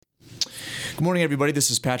Good morning, everybody.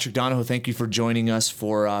 This is Patrick Donahoe. Thank you for joining us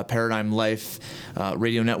for Paradigm Life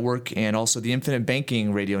Radio Network and also the Infinite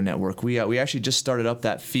Banking Radio Network. We actually just started up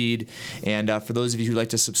that feed, and for those of you who'd like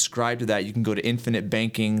to subscribe to that, you can go to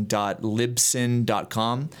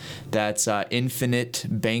infinitebanking.libsyn.com. That's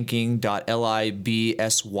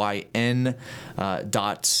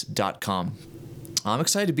infinitebanking.libsyn.com. I'm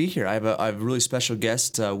excited to be here. I have a really special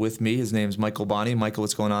guest with me. His name is Michael Bonney. Michael,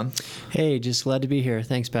 what's going on? Hey, just glad to be here.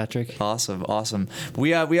 Thanks, Patrick. Awesome.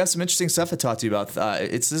 We have some interesting stuff to talk to you about.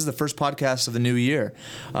 This is the first podcast of the new year,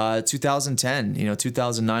 2010.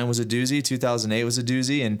 2009 was a doozy, 2008 was a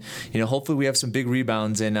doozy, and hopefully we have some big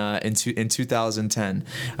rebounds in 2010.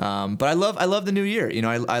 But I love the new year.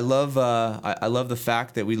 I love the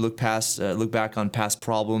fact that we look back on past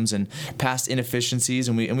problems and past inefficiencies,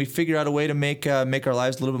 and we figure out a way to make our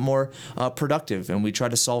lives a little bit more productive, and we try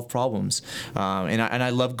to solve problems. And I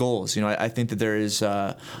love goals. I think that there is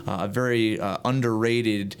a very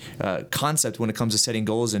underrated concept when it comes to setting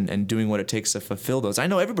goals and doing what it takes to fulfill those. I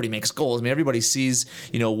know everybody makes goals. I mean, everybody sees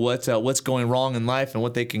what's going wrong in life and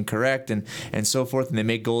what they can correct and so forth, and they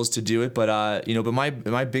make goals to do it. But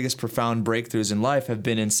my biggest profound breakthroughs in life have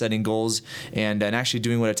been in setting goals and actually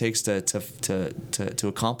doing what it takes to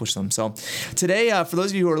accomplish them. So today, for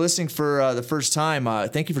those of you who are listening for the first time,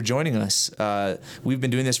 thank you for joining us. We've been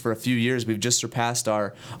doing this for a few years. We've just surpassed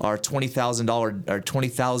our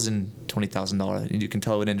 $20,000. You can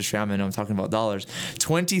tell what industry I'm in. I'm talking about dollars.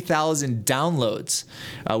 20,000 downloads.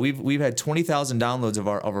 We've had 20,000 downloads of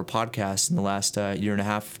our podcast in the last year and a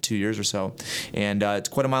half, 2 years or so, and it's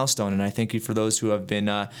quite a milestone. And I thank you for those who have been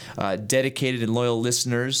dedicated and loyal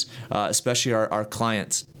listeners, especially our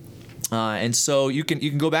clients. And so you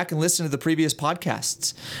can go back and listen to the previous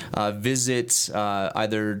podcasts. Visit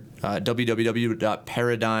either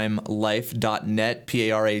www.paradigmlife.net,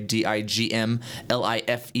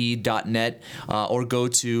 PARADIGMLIFE.net, or go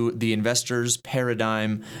to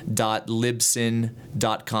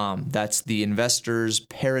theinvestorsparadigm.libsyn.com. That's the investors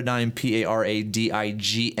paradigm,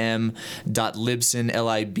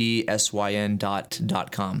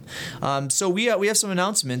 PARADIGM.libsyn.com. So we have some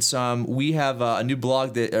announcements. We have a new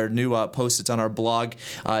blog new post that's on our blog.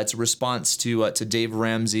 It's a response to Dave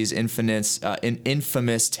Ramsey's infamous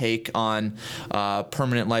take on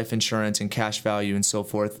permanent life insurance and cash value and so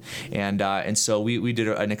forth. And so we did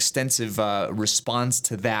an extensive response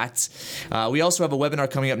to that. We also have a webinar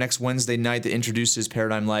coming up next Wednesday night that introduces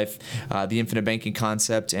Paradigm Life, the infinite banking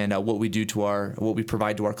concept, and what we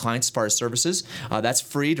provide to our clients as far as services. That's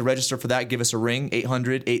free. To register for that, give us a ring,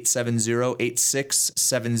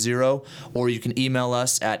 800-870-8670, or you can email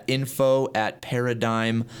us at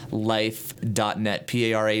info@paradigmlife.net,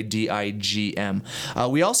 PARADIGM.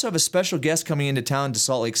 We also have a special guest coming into town to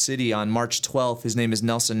Salt Lake City on March 12th. His name is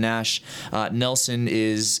Nelson Nash. Nelson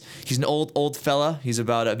he's an old fella. He's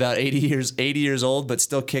about 80 years old, but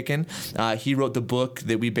still kicking. He wrote the book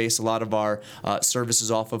that we base a lot of our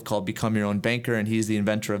services off of, called Become Your Own Banker, and he's the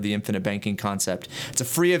inventor of the infinite banking concept. It's a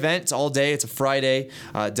free event. It's all day. It's a Friday.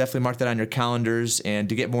 Definitely mark that on your calendars. And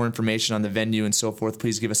to get more information on the venue and so forth,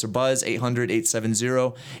 please give us a buzz,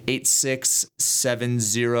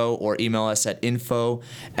 800-870-8670, or email us at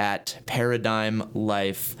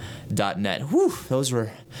info@paradigmlife.net. Whew, those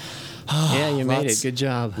were... Yeah, you made it. Good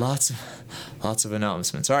job. Lots of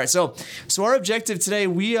announcements. All right, so our objective today,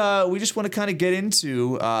 we just want to kind of get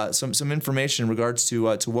into some information in regards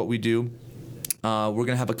to what we do. We're going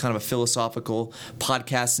to have a kind of a philosophical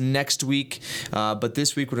podcast next week, but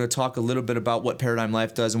this week we're going to talk a little bit about what Paradigm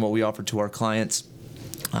Life does and what we offer to our clients.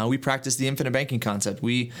 We practice the infinite banking concept.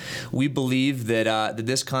 We believe that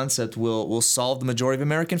this concept will solve the majority of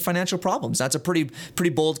American financial problems. That's a pretty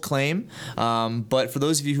bold claim, but for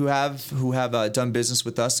those of you who have done business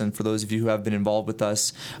with us, and for those of you who have been involved with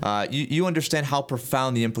us, you understand how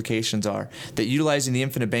profound the implications are. That utilizing the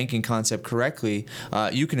infinite banking concept correctly,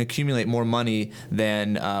 you can accumulate more money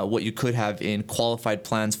than what you could have in qualified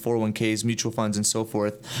plans, 401ks, mutual funds, and so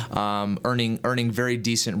forth, earning very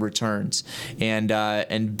decent returns. And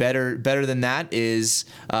better than that is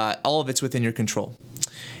all of it's within your control.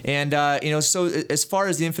 And so as far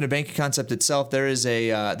as the infinite banking concept itself, there's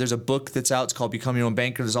a book that's out. It's called Become Your Own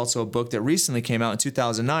Banker. There's also a book that recently came out in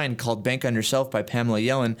 2009 called Bank on Yourself by Pamela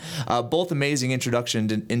Yellen. Both amazing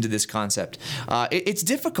introduction into this concept. It's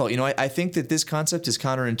difficult. I think that this concept is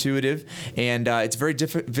counterintuitive, and it's very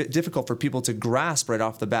difficult for people to grasp right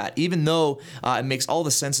off the bat. Even though it makes all the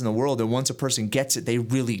sense in the world, and once a person gets it, they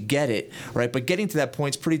really get it, right? But getting to that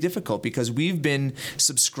point is pretty difficult because we've been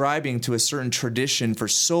subscribing to a certain tradition for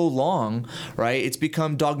so long, right, it's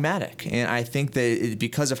become dogmatic. And I think that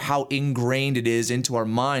because of how ingrained it is into our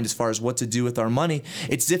mind as far as what to do with our money,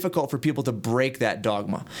 it's difficult for people to break that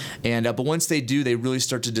dogma. And but once they do, they really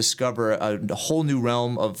start to discover a whole new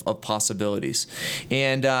realm of possibilities.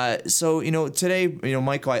 And so, today,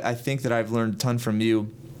 Michael, I think that I've learned a ton from you.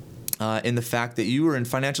 In the fact that you were in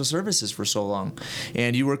financial services for so long,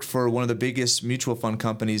 and you worked for one of the biggest mutual fund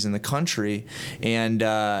companies in the country, and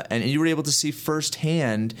you were able to see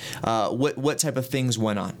firsthand what type of things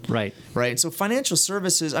went on. Right. So financial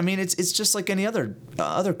services, I mean, it's just like any other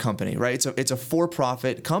company, right? It's a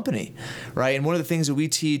for-profit company, right? And one of the things that we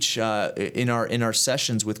teach in our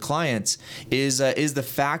sessions with clients is the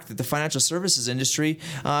fact that the financial services industry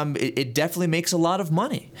it definitely makes a lot of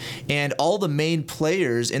money, and all the main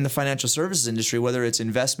players in the financial services industry, whether it's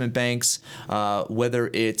investment banks, whether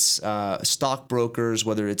it's stockbrokers,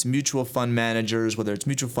 whether it's mutual fund managers, whether it's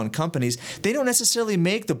mutual fund companies, they don't necessarily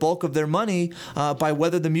make the bulk of their money by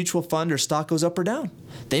whether the mutual fund or stock goes up or down.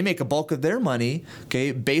 They make a bulk of their money,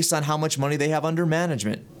 okay, based on how much money they have under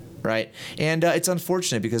management. Right. And it's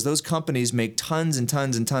unfortunate because those companies make tons and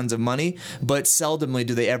tons and tons of money, but seldomly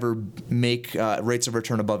do they ever make rates of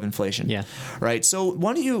return above inflation. Yeah. Right. So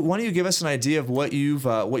why don't you give us an idea of what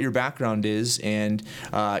your background is and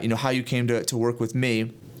how you came to work with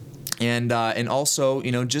me. And also,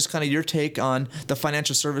 just kind of your take on the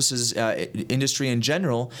financial services industry in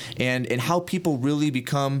general, and how people really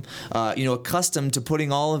become, accustomed to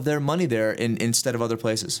putting all of their money there instead of other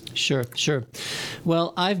places. Sure.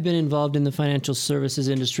 Well, I've been involved in the financial services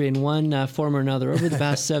industry in one form or another over the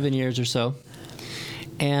past 7 years or so,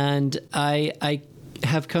 and I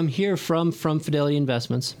have come here from Fidelity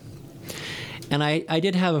Investments. And I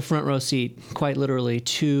did have a front row seat, quite literally,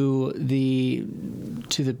 to the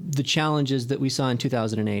challenges that we saw in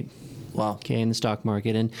 2008. Wow. Okay, in the stock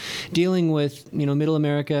market, and dealing with middle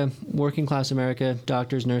America, working class America,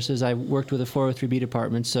 doctors, nurses. I worked with a 403B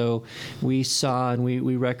department, so we saw and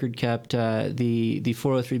we record kept the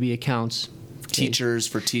 403B accounts. Teachers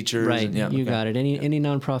for teachers. Right, and, you got it. Any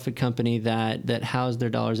nonprofit company that housed their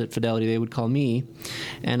dollars at Fidelity, they would call me,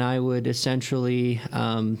 and I would essentially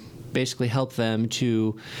basically help them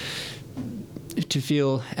to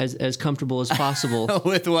feel as comfortable as possible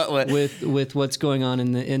with what with what's going on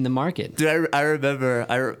in the market. Dude, I remember,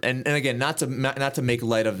 and again, not to make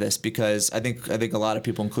light of this, because I think a lot of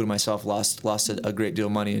people, including myself, lost a great deal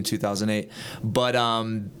of money in 2008. But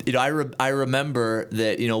I remember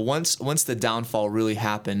that once the downfall really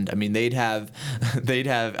happened, I mean they'd have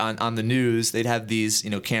on the news, they'd have these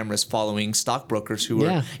cameras following stockbrokers who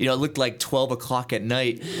were it looked like 12 o'clock at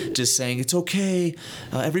night, just saying it's okay,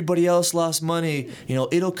 everybody else lost money.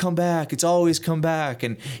 It'll come back. It's always come back.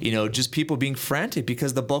 And, just people being frantic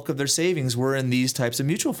because the bulk of their savings were in these types of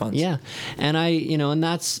mutual funds. Yeah. And and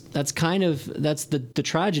that's the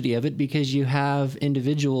tragedy of it, because you have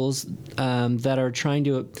individuals that are trying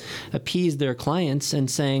to appease their clients and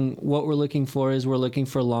saying what we're looking for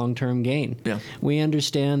long-term gain. Yeah. We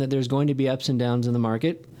understand that there's going to be ups and downs in the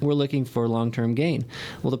market. We're looking for long-term gain.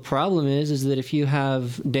 Well, the problem is that if you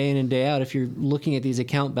have day in and day out, if you're looking at these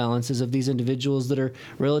account balances of these individuals that are,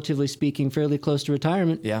 relatively speaking, fairly close to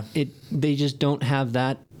retirement, they just don't have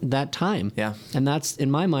that time. Yeah. And that's, in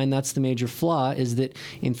my mind, that's the major flaw, is that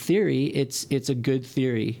in theory, it's a good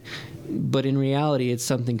theory, but in reality, it's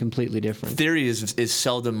something completely different. Theory is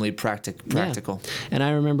seldomly practical. Yeah. And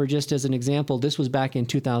I remember, just as an example, this was back in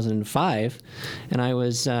 2005, and I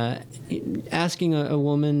was asking a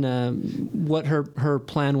woman what her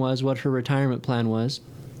plan was, what her retirement plan was.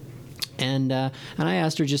 And I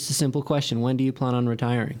asked her just a simple question: when do you plan on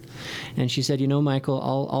retiring? And she said, Michael,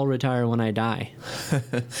 I'll retire when I die.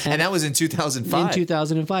 And that was in 2005. In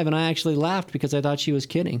 2005, and I actually laughed because I thought she was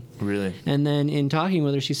kidding. Really? And then in talking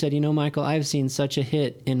with her, she said, Michael, I've seen such a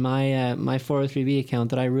hit in my my 403B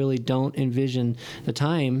account that I really don't envision the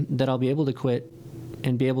time that I'll be able to quit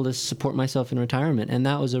and be able to support myself in retirement. And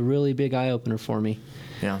that was a really big eye opener for me.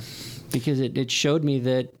 Yeah. Because it showed me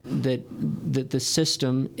that the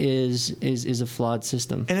system is a flawed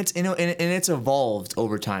system, and it's it's evolved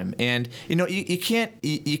over time, and you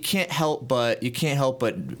can't help but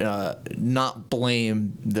not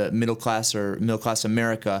blame the middle class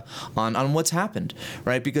America on what's happened,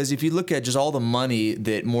 right? Because if you look at just all the money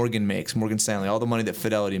that Morgan Stanley, all the money that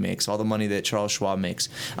Fidelity makes, all the money that Charles Schwab makes,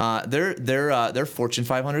 they're Fortune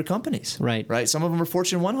 500 companies, right? Some of them are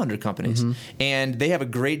Fortune 100 companies, and they have a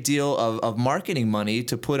great deal of marketing money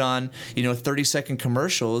to put on 30-second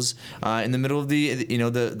commercials in the middle of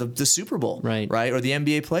the Super Bowl, right, or the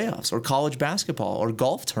NBA playoffs, or college basketball, or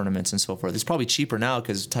golf tournaments, and so forth. It's probably cheaper now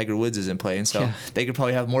because Tiger Woods isn't playing, so they could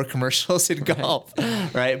probably have more commercials in golf,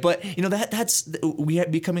 right? But that's we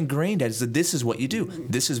have become ingrained as that this is what you do.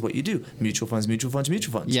 This is what you do. Mutual funds, mutual funds,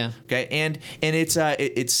 mutual funds. Yeah. Okay. And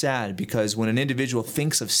it's sad because when an individual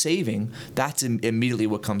thinks of saving, that's immediately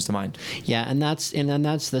what comes to mind. Yeah, and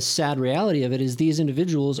that's the sad reality of it is these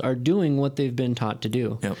individuals are doing what they've been taught to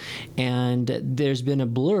do. Yep. And there's been a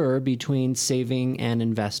blur between saving and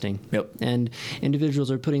investing. Yep. And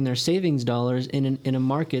individuals are putting their savings dollars in a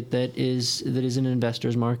market that is an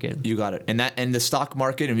investor's market. You got it. And the stock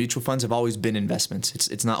market and mutual funds have always been investments.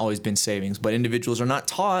 It's not always been savings. But individuals are not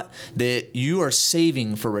taught that you are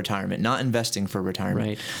saving for retirement, not investing for retirement.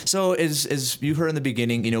 Right. So as you heard in the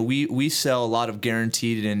beginning, we sell a lot of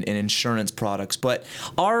guaranteed and insurance products, but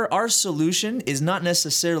our solution is not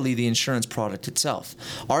necessarily the insurance product itself.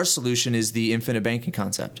 Our solution is the infinite banking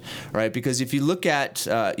concept, right? Because if you look at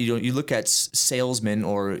you look at salesmen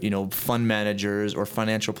or fund managers or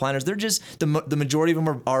financial planners, they're just the majority of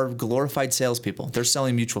them are glorified salespeople. They're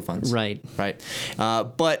selling mutual funds, right?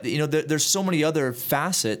 But there's so many other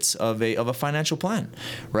facets of a financial plan,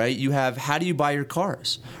 right? You have, how do you buy your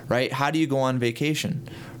cars, right? How do you go on vacation,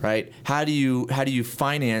 right? How do you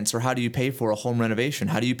finance or how do you pay for a home renovation?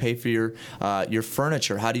 How do you pay for your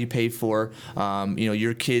furniture? How do you pay for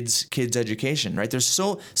your kids' education, right? There's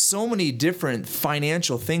so many different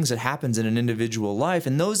financial things that happens in an individual life,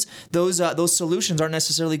 and those solutions aren't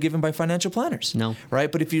necessarily given by financial planners. No.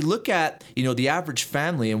 Right? But if you look at the average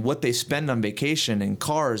family and what they spend on vacation and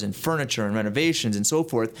cars and furniture and renovations and so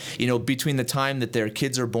forth, between the time that their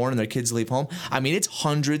kids are born and their kids leave home, I mean, it's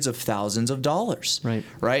hundreds of thousands of dollars.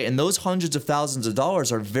 Right? And those hundreds of thousands of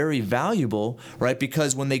dollars are very valuable, right?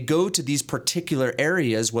 Because when they go to these particular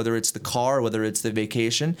areas, whether it's the car, whether it's the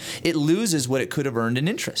vacation, it loses what it could have earned in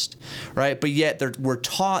interest, right? But yet we're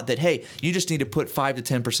taught that, hey, you just need to put 5 to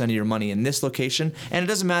 10% of your money in this location, and it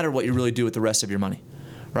doesn't matter what you really do with the rest of your money.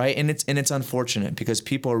 Right, and it's unfortunate because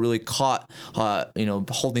people are really caught,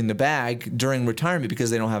 holding the bag during retirement because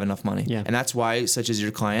they don't have enough money. Yeah. And that's why, such as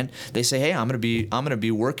your client, they say, "Hey, I'm gonna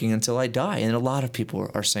be working until I die," and a lot of people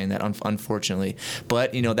are saying that, unfortunately.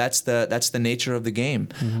 But that's the nature of the game.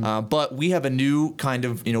 Mm-hmm. But we have a new kind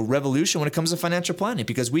of revolution when it comes to financial planning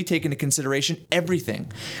because we take into consideration everything.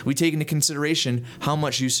 We take into consideration how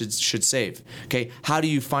much you should save. Okay, how do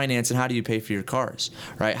you finance and how do you pay for your cars?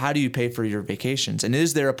 Right, how do you pay for your vacations? And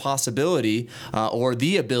is there a possibility or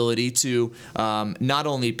the ability to not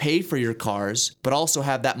only pay for your cars, but also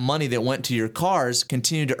have that money that went to your cars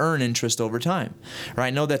continue to earn interest over time? Right? I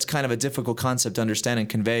know that's kind of a difficult concept to understand and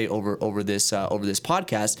convey over this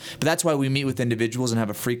podcast, but that's why we meet with individuals and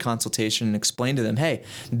have a free consultation and explain to them, hey,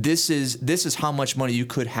 this is how much money you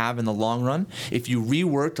could have in the long run if you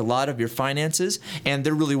reworked a lot of your finances and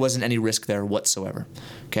there really wasn't any risk there whatsoever.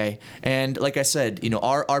 Okay, and like I said,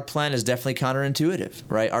 our plan is definitely counterintuitive,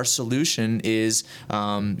 right? Our solution is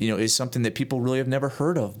something that people really have never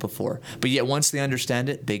heard of before, but yet once they understand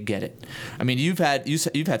it, they get it. I mean, you've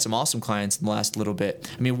had some awesome clients in the last little bit.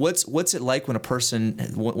 I mean, what's it like when a person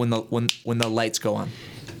when the lights go on?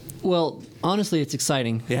 Well, honestly, it's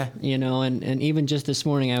exciting. Yeah. And even just this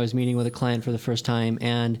morning, I was meeting with a client for the first time,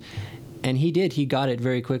 and he got it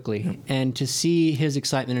very quickly. Mm-hmm. And to see his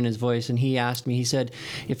excitement in his voice, and he asked me, he said,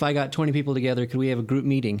 if I got 20 people together, could we have a group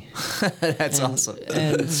meeting? That's awesome.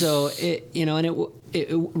 And so,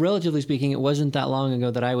 relatively speaking, it wasn't that long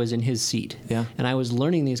ago that I was in his seat. Yeah. And I was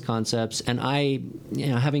learning these concepts, and I,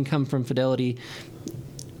 having come from Fidelity,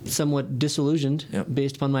 somewhat disillusioned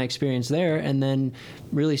based upon my experience there, and then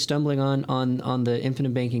really stumbling on the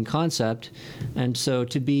infinite banking concept. And so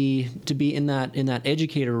to be in that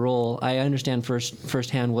educator role, I understand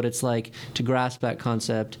firsthand what it's like to grasp that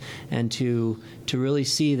concept and to really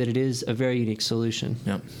see that it is a very unique solution.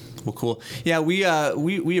 Yep. Well, cool. Yeah,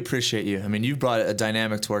 we appreciate you. I mean, you've brought a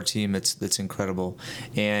dynamic to our team that's incredible,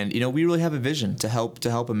 and we really have a vision to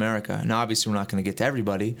help America. And obviously, we're not going to get to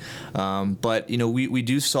everybody, but we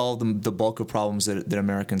do solve the bulk of problems that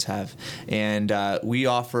Americans have, and we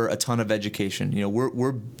offer a ton of education.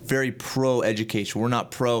 We're very pro education. We're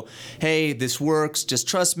not pro, hey, this works, just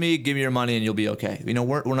trust me, give me your money, and you'll be okay.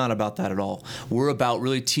 We're not about that at all. We're about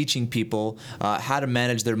really teaching people how to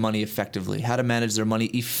manage their money effectively, how to manage their money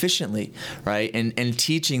efficiently. efficiently, right? And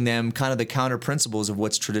teaching them kind of the counter principles of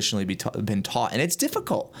what's traditionally been taught. And it's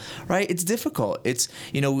difficult, right? It's difficult. It's,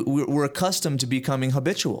 we're accustomed to becoming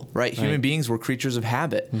habitual, right? Human beings, we're creatures of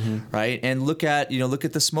habit, right? And look at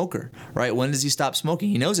the smoker, right? When does he stop smoking?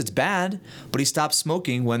 He knows it's bad, but he stops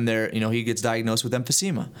smoking when he gets diagnosed with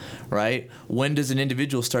emphysema, right? When does an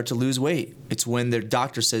individual start to lose weight? It's when their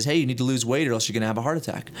doctor says, hey, you need to lose weight or else you're going to have a heart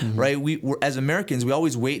attack, right? We're, as Americans, we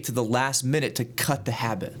always wait to the last minute to cut the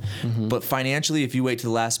habit. But financially, if you wait to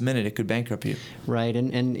the last minute, it could bankrupt you. Right.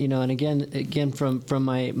 And again, from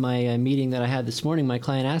my meeting that I had this morning, my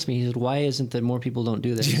client asked me, he said, why isn't that more people don't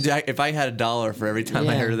do this? If I had $1 for every time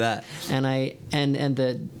I heard of that. And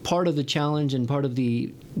the part of the challenge and part of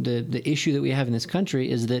the issue that we have in this country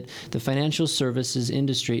is that the financial services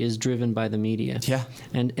industry is driven by the media. Yeah.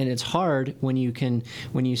 And it's hard when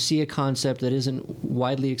you see a concept that isn't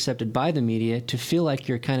widely accepted by the media to feel like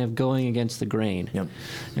you're kind of going against the grain. Yep.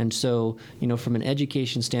 And so, from an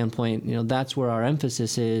education standpoint, that's where our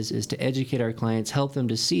emphasis is to educate our clients, help them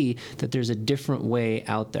to see that there's a different way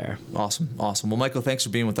out there. Awesome. Well, Michael, thanks for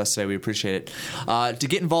being with us today. We appreciate it. To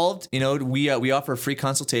get involved, we offer a free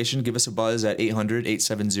consultation. Give us a buzz at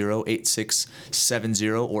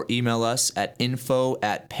 800-870-8670 or email us at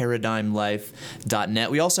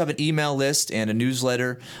info@paradigmlife.net. We also have an email list and a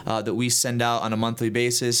newsletter that we send out on a monthly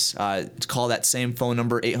basis. Call that same phone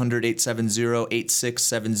number,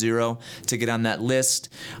 800-870-8670, to get on that list.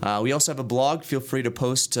 We also have a blog. Feel free to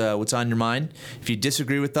post what's on your mind. If you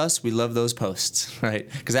disagree with us, we love those posts, right?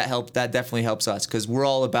 Because that definitely helps us, because we're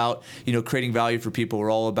all about creating value for people.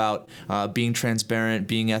 We're all about being transparent,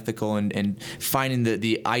 being ethical, and finding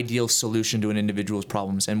the ideal solution to an individual's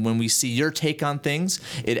problems. And when we see your take on things,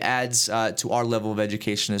 it adds to our level of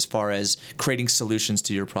education as far as creating solutions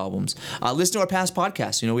to your problems. Listen to our past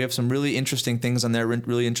podcasts. We have some really interesting things on there,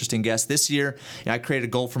 really interesting guests. This year, I created a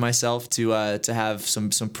goal for myself to have some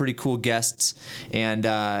pretty cool guests, and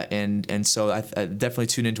so I definitely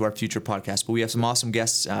tune into our future podcasts. But we have some awesome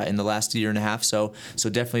guests in the last year and a half, so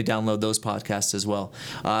definitely download those podcasts as well.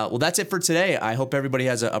 Well, that's it for today. I hope everybody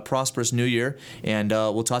has a prosperous new year, and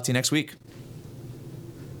we'll talk to you next week.